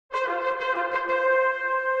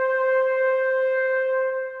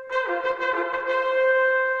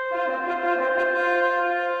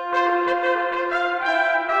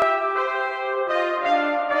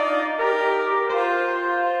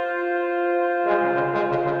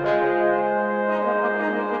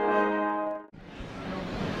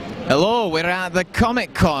we're at the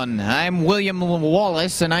Comic Con. I'm William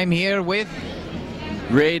Wallace, and I'm here with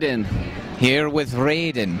Raiden. Here with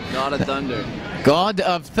Raiden. God of Thunder. God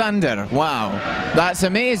of Thunder. Wow, that's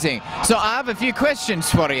amazing. So I have a few questions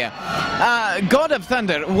for you. God of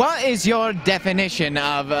Thunder, what is your definition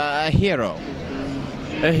of a hero?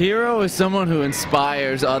 A hero is someone who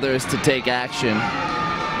inspires others to take action.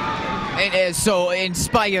 It is, so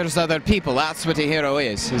inspires other people. That's what a hero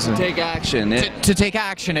is, isn't it? Take action. To take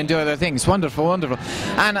action and do other things. Wonderful, wonderful.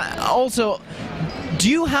 And also, do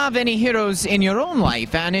you have any heroes in your own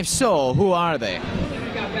life? And if so, who are they?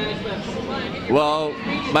 Well,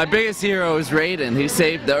 my biggest hero is Raiden. He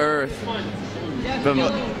saved the Earth from...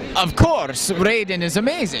 Of course, Raiden is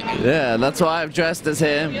amazing. Yeah, that's why I've dressed as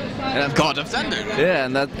him. And I'm God of Thunder.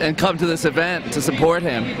 Yeah, and come to this event to support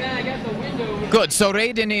him. Good, so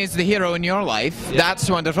Raiden is the hero in your life. That's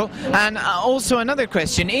wonderful. And also another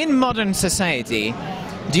question, in modern society,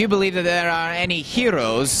 do you believe that there are any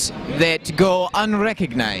heroes that go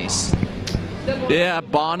unrecognized? Yeah,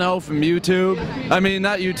 Bono from YouTube. I mean,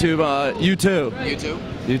 not YouTube, U2. YouTube?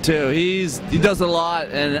 U2. He does a lot,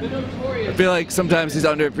 and I feel like sometimes he's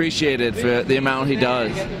underappreciated for the amount he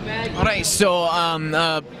does. Alright, so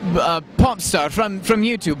a pop star from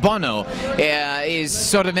YouTube, Bono, is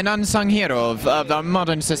sort of an unsung hero of our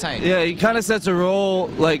modern society. Yeah, he kind of sets a role,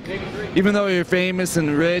 like, even though you're famous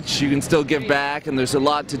and rich, you can still give back, and there's a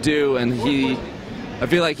lot to do, and I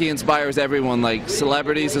feel like he inspires everyone, like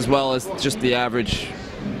celebrities as well as just the average,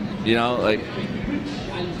 you know, like,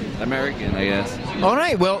 American, I guess. All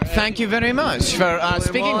right, well, thank you very much for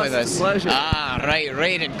speaking with us. It's a pleasure. Ah, right,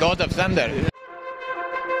 Raiden, God of Thunder.